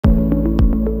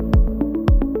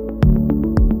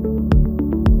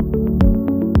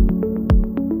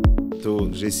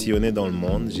J'ai sillonné dans le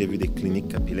monde, j'ai vu des cliniques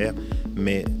capillaires,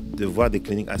 mais de voir des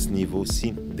cliniques à ce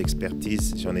niveau-ci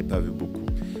d'expertise, j'en ai pas vu beaucoup.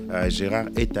 Gérard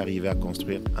est arrivé à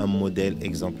construire un modèle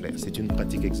exemplaire. C'est une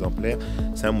pratique exemplaire,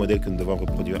 c'est un modèle que nous devons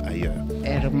reproduire ailleurs.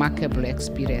 A remarkable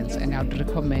experience, and I would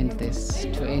recommend this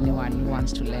to anyone who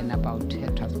wants to learn about hair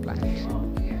transplant.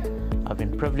 I've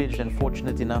been privileged and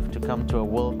fortunate enough to come to a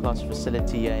world-class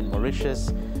facility here in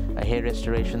Mauritius, a hair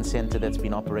restoration center that's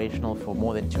been operational for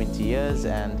more than 20 years,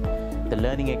 and the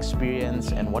learning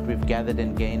experience and what we've gathered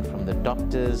and gained from the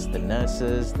doctors, the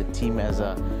nurses, the team as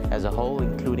a whole,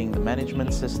 including the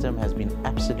management system, has been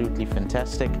absolutely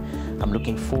fantastic. I'm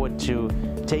looking forward to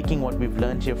taking what we've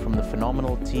learned here from the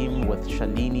phenomenal team with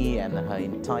Shalini and her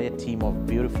entire team of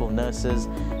beautiful nurses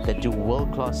that do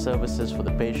world-class services for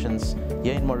the patients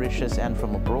here in Mauritius and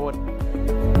from abroad.